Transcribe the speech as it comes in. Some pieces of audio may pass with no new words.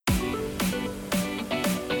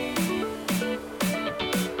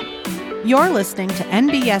You're listening to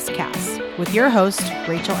NBS Cast with your host,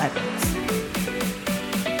 Rachel Edwards.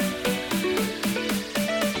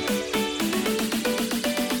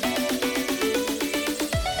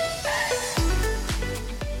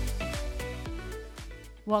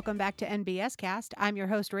 Welcome back to NBS Cast. I'm your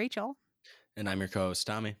host, Rachel. And I'm your co-host,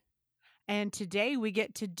 Tommy. And today we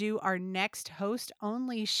get to do our next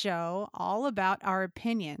host-only show all about our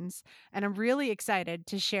opinions. And I'm really excited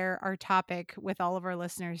to share our topic with all of our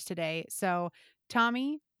listeners today. So,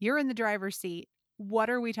 Tommy, you're in the driver's seat. What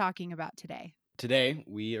are we talking about today? Today,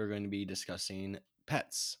 we are going to be discussing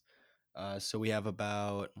pets. So we have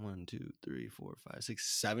about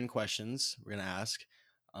 7 questions we're going to ask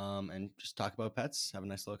and just talk about pets, have a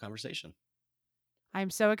nice little conversation. I'm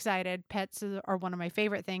so excited. Pets are one of my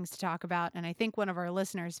favorite things to talk about, and I think one of our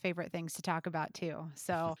listeners' favorite things to talk about too.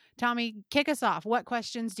 So, Tommy, kick us off. What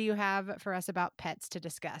questions do you have for us about pets to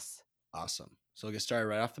discuss? Awesome. So we'll get started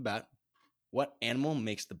right off the bat. What animal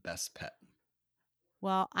makes the best pet?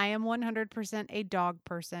 Well, I am 100% a dog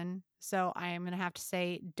person, so I am going to have to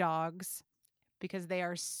say dogs because they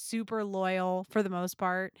are super loyal for the most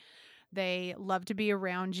part. They love to be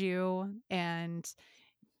around you and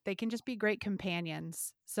they can just be great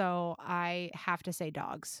companions. So I have to say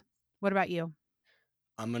dogs. What about you?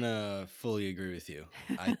 I'm going to fully agree with you.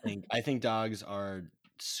 I think dogs are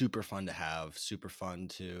super fun to have, super fun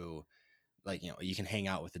to you can hang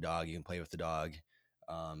out with the dog, you can play with the dog,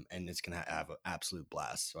 and it's gonna have an absolute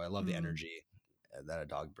blast. So I love the Mm, energy that a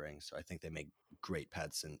dog brings. So I think they make great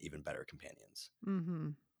pets and even better companions. mm-hmm.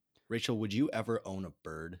 Rachel, would you ever own a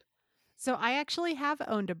bird? So I actually have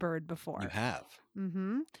owned a bird You before. have.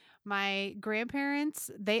 Mm-hmm. My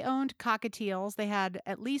grandparents, they owned cockatiels. They had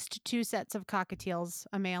at least two sets of cockatiels,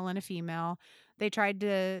 a male and a female. They tried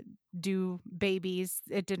to do babies.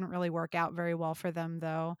 It didn't really work out very well for them,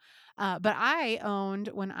 though. But I owned,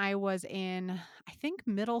 when I was in, I think,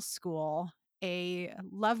 middle school, a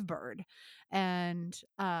lovebird. And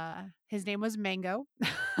his name was Mango.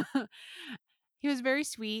 He was very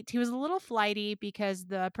sweet. He was a little flighty because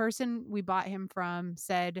the person we bought him from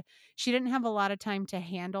said she didn't have a lot of time to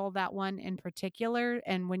handle that one in particular.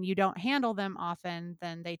 And when you don't handle them often,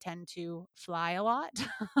 then they tend to fly a lot.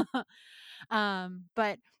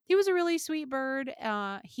 But he was a really sweet bird.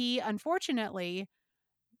 He unfortunately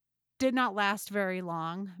did not last very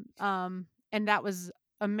long. And that was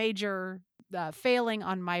a major failing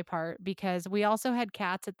on my part because we also had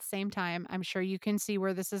cats at the same time. I'm sure you can see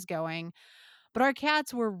where this is going, but our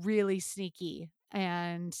cats were really sneaky.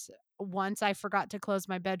 And once I forgot to close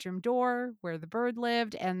my bedroom door where the bird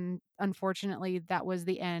lived. And unfortunately, that was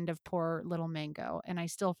the end of poor little Mango. And I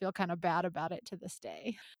still feel kind of bad about it to this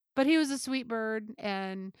day. But he was a sweet bird.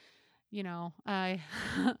 And, I,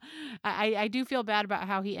 I do feel bad about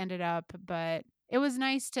how he ended up, but it was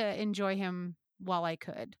nice to enjoy him while I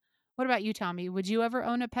could. What about you, Tommy? Would you ever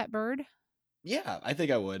own a pet bird? Yeah, I think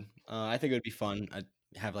I would. I think it would be fun. I'd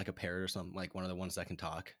have like a parrot or something, like one of the ones that can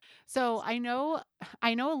talk. So I know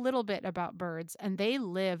a little bit about birds and they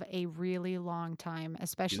live a really long time, Do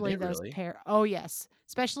especially they those really? oh yes,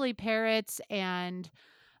 especially parrots and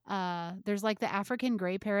there's like the African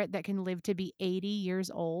gray parrot that can live to be 80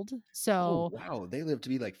 years old. Oh, So wow. They live to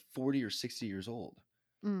be like 40 or 60 years old.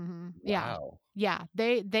 yeah. Wow. Yeah,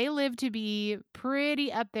 they live to be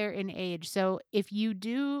pretty up there in age. So if you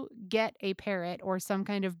do get a parrot or some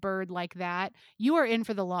kind of bird like that, you are in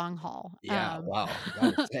for the long haul. Yeah, wow.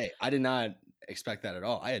 Gotta say, I did not expect that at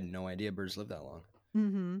all. I had no idea birds live that long.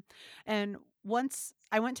 Mhm. And once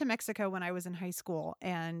I went to Mexico when I was in high school,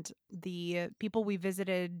 and the people we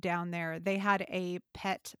visited down there, they had a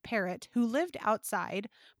pet parrot who lived outside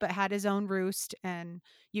but had his own roost, and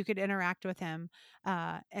you could interact with him.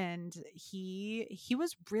 And he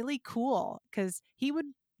was really cool because he would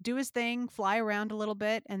do his thing, fly around a little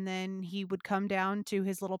bit, and then he would come down to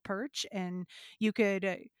his little perch, and you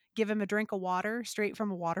could give him a drink of water straight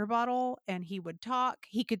from a water bottle, and he would talk.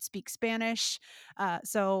 He could speak Spanish.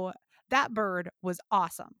 So that bird was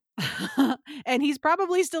awesome. And he's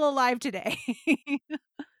probably still alive today.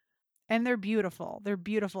 And they're beautiful. They're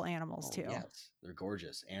beautiful animals Oh, too. yes. They're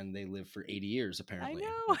gorgeous, and they live for 80 years I apparently,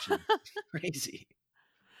 which know. is crazy.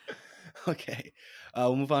 Okay.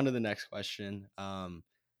 We'll move on to the next question.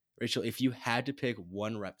 Rachel, if you had to pick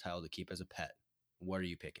one reptile to keep as a pet, what are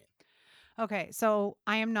you picking? Okay, so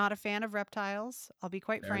I am not a fan of reptiles. I'll be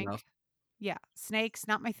quite Fair enough. frank. Yeah, snakes,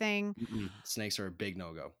 not my thing. Snakes are a big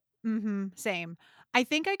no-go. Same. I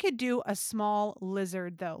think I could do a small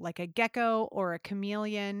lizard though, like a gecko or a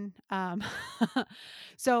chameleon.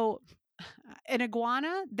 So an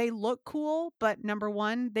iguana, they look cool, but number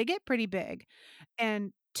one, they get pretty big.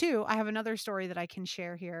 And Two, I have another story that I can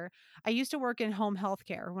share here. I used to work in home health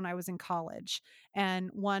care when I was in college, and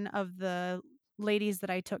one of the ladies that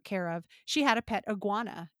I took care of, she had a pet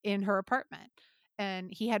iguana in her apartment.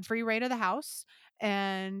 And he had free reign of the house,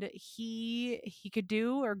 and he could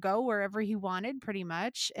do or go wherever he wanted pretty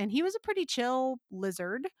much. And he was a pretty chill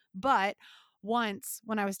lizard, but once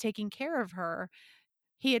when I was taking care of her,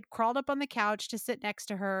 he had crawled up on the couch to sit next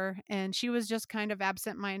to her, and she was just kind of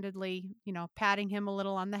absent-mindedly, patting him a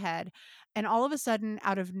little on the head. And all of a sudden,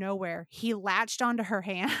 out of nowhere, he latched onto her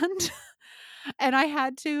hand, and I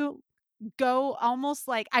had to go almost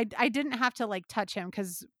like I didn't have to like touch him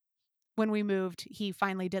because when we moved, he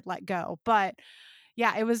finally did let go. But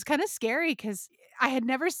yeah, it was kind of scary because I had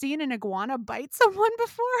never seen an iguana bite someone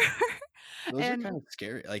before. Those are And kind of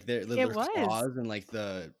scary. Like their it their was. claws and like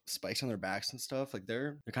the spikes on their backs and stuff. Like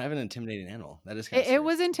they're kind of an intimidating animal. That is kind of It scary.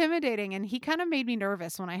 was intimidating, and he kinda made me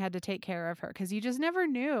nervous when I had to take care of her because you just never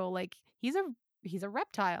knew, like, he's a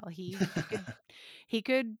reptile. He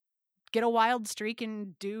could get a wild streak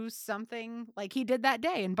and do something like he did that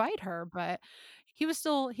day and bite her, but he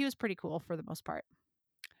was pretty cool for the most part.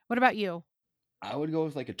 What about you? I would go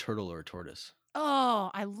with like a turtle or a tortoise, Oh,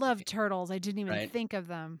 I love turtles. I didn't even right? think of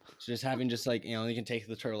them. So just having just like you can take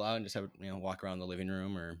the turtle out and just have it walk around the living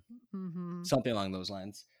room or Mhm. something along those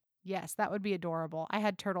lines. Yes, that would be adorable. I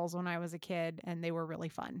had turtles when I was a kid, and they were really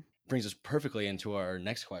fun. Brings us perfectly into our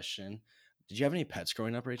next question. Did you have any pets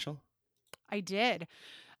growing up, Rachel? I did.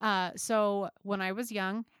 So when I was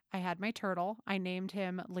young, I had my turtle. I named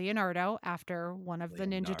him Leonardo after one of the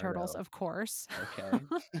Ninja Turtles, Leonardo. of course. Okay.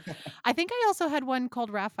 I think I also had one called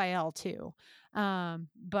Raphael too.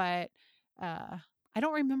 But I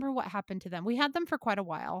don't remember what happened to them. We had them for quite a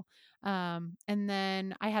while. And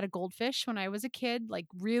then I had a goldfish when I was a kid, like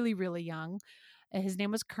really, really young. His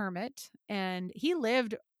name was Kermit, and he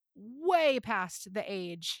lived way past the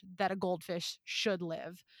age that a goldfish should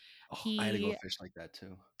live. Oh, I had a He goldfish like that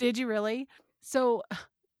too. Did you really? So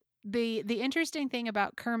the interesting thing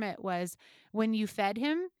about Kermit was when you fed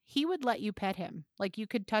him, he would let you pet him. Like you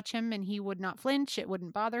could touch him and he would not flinch, it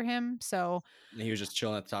wouldn't bother him. So And he was just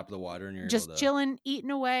chilling at the top of the water, and you're able just to. chilling,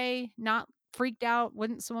 eating away, not freaked out,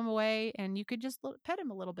 wouldn't swim away, and you could just pet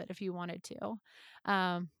him a little bit if you wanted to.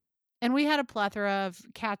 Um, and we had a plethora of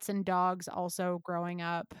cats and dogs also growing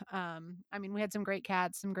up. I mean, we had some great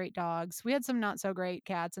cats, some great dogs. We had some not so great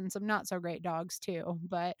cats and some not so great dogs too.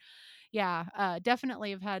 But yeah, definitely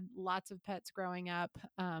have had lots of pets growing up.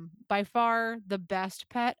 By far, the best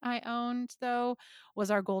pet I owned, though, was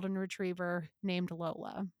our golden retriever named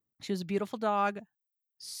Lola. She was a beautiful dog,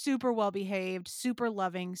 super well behaved, super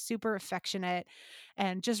loving, super affectionate,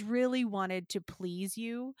 and just really wanted to please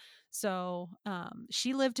you. So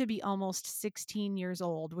she lived to be almost 16 years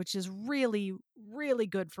old, which is really, really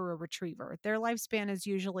good for a retriever. Their lifespan is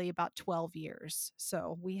usually about 12 years.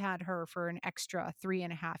 So we had her for an extra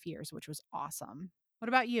 3.5 years, which was awesome. What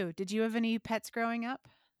about you? Did you have any pets growing up?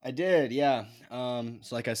 I did, yeah. So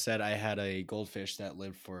like I said, I had a goldfish that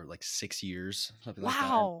lived for like 6 years, something like that.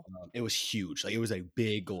 Wow. It was huge, like it was a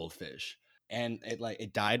big goldfish, and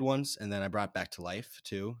it died once, and then I brought it back to life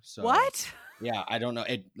too. So What? yeah, I don't know,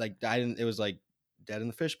 it like died. It was like dead in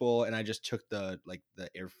the fishbowl, and I just took the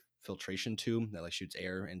air filtration tube that like shoots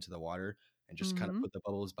air into the water, and just kind of Mm-hmm. put the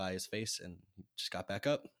bubbles by his face, and he just got back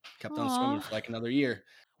up, kept on swimming Aw. for like another year.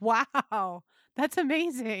 Wow. That's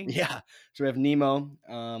amazing. Yeah. So we have Nemo.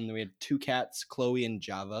 Then we had two cats, Chloe and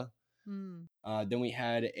Java. Mm. Then we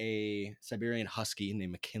had a Siberian Husky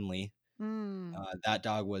named McKinley. Mm. That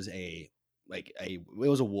dog was it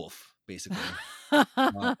was a wolf basically.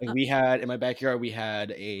 And we had in my backyard we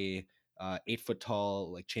had a 8 foot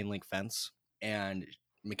tall like chain link fence, and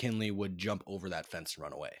McKinley would jump over that fence and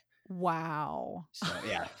run away. Wow. So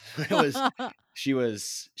yeah, it was she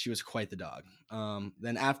was quite the dog.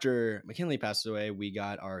 Then after McKinley passed away, we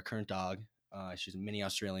got our current dog. She's a mini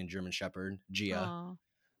Australian German Shepherd, Gia. Aw.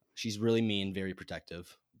 She's really mean, very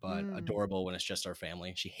protective, but Mm. adorable when it's just our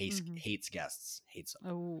family. She hates Mhm. hates guests, hates them.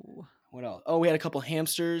 Oh. What else? Oh, we had a couple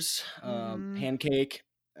hamsters. Mhm. Pancake.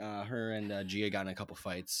 Her and Gia got in a couple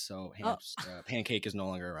fights, so Oh. Pancake is no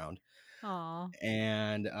longer around. Aw.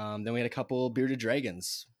 And then we had a couple bearded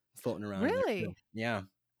dragons floating around in there too. Really? Yeah.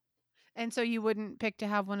 And so you wouldn't pick to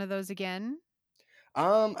have one of those again?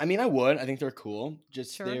 I mean, I would. I think they're cool.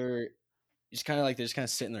 Just Sure. they're just kind of like they just kind of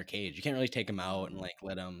sit in their cage. You can't really take them out and Mm. like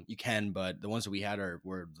let them. You can, but the ones that we had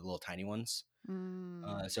were the little tiny ones.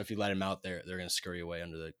 Mm. So if you let them out, they're gonna scurry away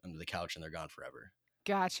under the couch and they're gone forever.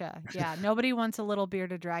 Gotcha. Yeah, nobody wants a little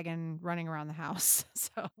bearded dragon running around the house.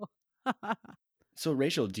 So So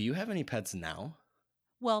Rachel, do you have any pets now?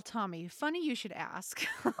 Well, Tommy, funny you should ask.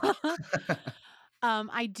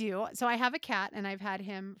 I do. So I have a cat and I've had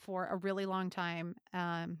him for a really long time.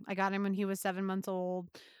 I got him when he was 7 months old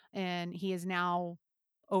and he is now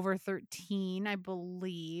over 13, I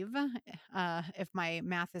believe, if my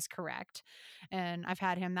math is correct. And I've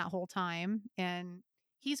had him that whole time and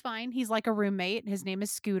he's fine. He's like a roommate. His name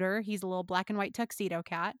is Scooter. He's a little black and white tuxedo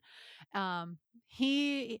cat. Um,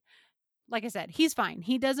 he like I said, he's fine.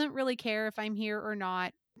 He doesn't really care if I'm here or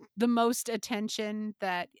not. The most attention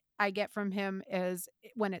that I get from him is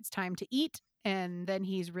when it's time to eat, and then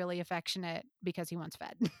he's really affectionate because he wants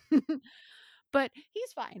fed. But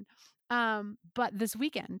he's fine. But this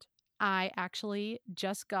weekend, I actually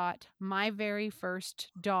just got my very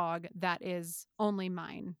first dog that is only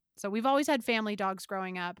mine. So we've always had family dogs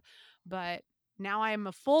growing up, but now I am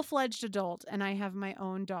a full fledged adult and I have my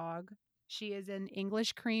own dog. She is an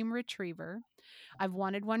English cream retriever. I've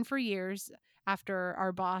wanted one for years. After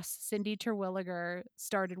our boss, Cindy Terwilliger,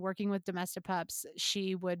 started working with Domestic Pups,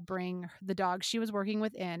 she would bring the dogs she was working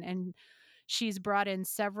with in, and she's brought in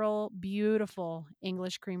several beautiful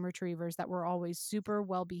English cream retrievers that were always super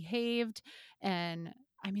well behaved. And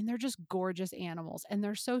I mean, they're just gorgeous animals and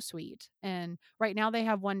they're so sweet. And right now they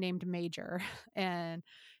have one named Major, and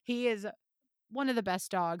he is one of the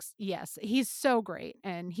best dogs. Yes, he's so great.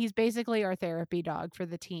 And he's basically our therapy dog for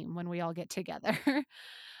the team when we all get together.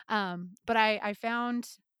 But I found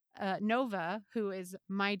Nova, who is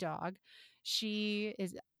my dog. She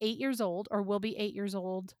is 8 years old, or will be 8 years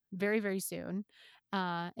old very, very soon.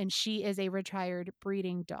 And she is a retired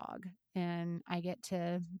breeding dog. And I get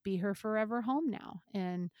to be her forever home now.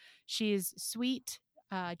 And she's sweet.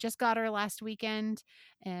 Just got her last weekend,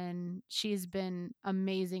 and she's been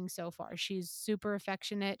amazing so far. She's super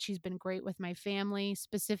affectionate. She's been great with my family,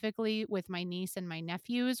 specifically with my niece and my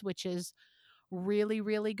nephews, which is really,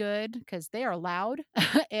 really good because they are loud.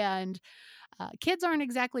 And kids aren't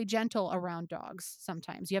exactly gentle around dogs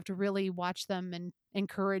sometimes. You have to really watch them and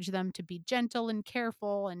encourage them to be gentle and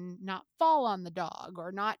careful and not fall on the dog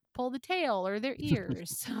or not pull the tail or their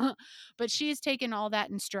ears. But she's taken all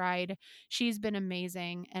that in stride. She's been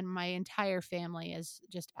amazing. And my entire family is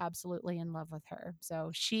just absolutely in love with her.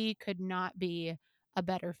 So she could not be a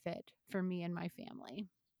better fit for me and my family.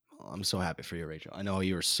 Well, I'm so happy for you, Rachel. I know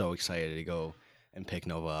you were so excited to go and pick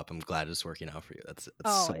Nova up. I'm glad it's working out for you. That's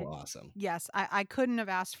Oh, so awesome. yes. I couldn't have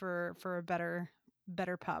asked for a better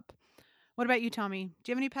pup. What about you, Tommy?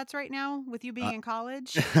 Do you have any pets right now with you being Uh, in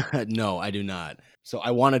college? no, I do not. So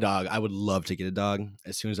I want a dog. I would love to get a dog.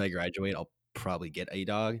 As soon as I graduate, I'll probably get a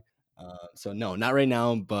dog. So no, not right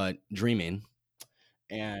now, but dreaming.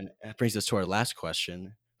 And that brings us to our last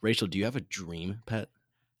question. Rachel, do you have a dream pet?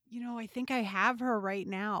 I think I have her right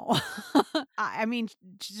now. I mean,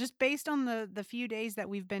 just based on the few days that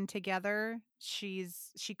we've been together, she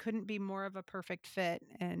couldn't be more of a perfect fit,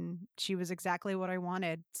 and she was exactly what I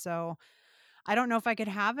wanted. So I don't know if I could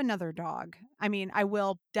have another dog. I mean, I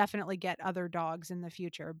will definitely get other dogs in the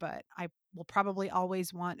future, but I will probably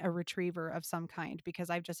always want a retriever of some kind because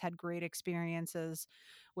I've just had great experiences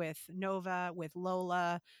with Nova, with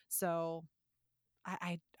Lola. So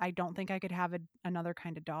I don't think I could have another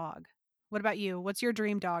kind of dog. What about you? What's your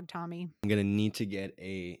dream dog, Tommy? I'm gonna need to get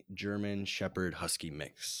a German Shepherd Husky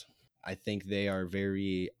mix. I think they are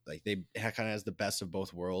very like they kind of has the best of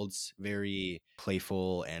both worlds. Very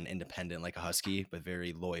playful and independent like a husky, but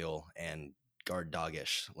very loyal and guard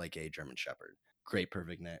doggish like a German Shepherd. Great,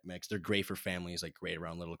 perfect mix. They're great for families, like great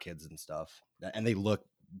around little kids and stuff. And they look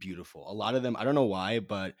beautiful. A lot of them, I don't know why,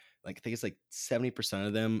 but like I think it's like 70%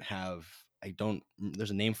 of them have. I don't. There's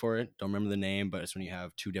a name for it. Don't remember the name, but it's when you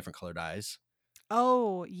have two different colored eyes.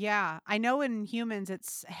 Oh, yeah. I know in humans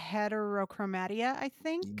it's heterochromatia, I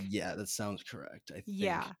think. Yeah, that sounds correct, I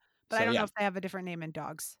Yeah. think. But I So don't know yeah, if they have a different name in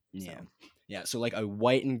dogs. yeah, So, yeah. So like a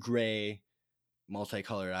white and gray,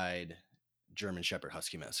 multicolored eyed German Shepherd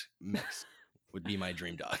Husky mix would be my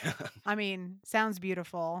dream dog. I mean, sounds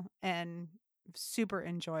beautiful and super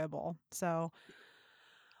enjoyable. So,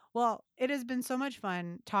 well, it has been so much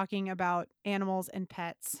fun talking about animals and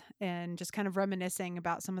pets and just kind of reminiscing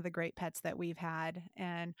about some of the great pets that we've had.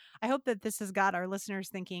 And I hope that this has got our listeners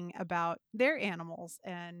thinking about their animals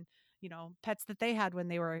and, pets that they had when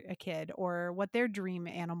they were a kid or what their dream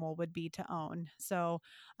animal would be to own. So,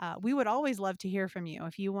 we would always love to hear from you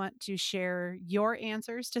if you want to share your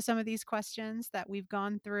answers to some of these questions that we've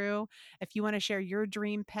gone through. If you want to share your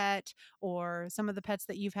dream pet, or some of the pets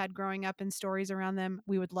that you've had growing up and stories around them,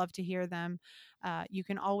 we would love to hear them. You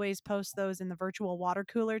can always post those in the virtual water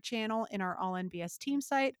cooler channel in our All NBS team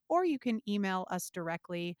site, or you can email us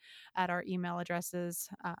directly at our email addresses,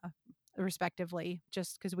 respectively,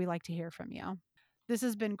 just because we like to hear from you. This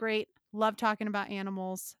has been great. Love talking about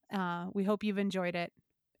animals. We hope you've enjoyed it,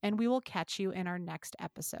 and we will catch you in our next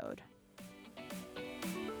episode.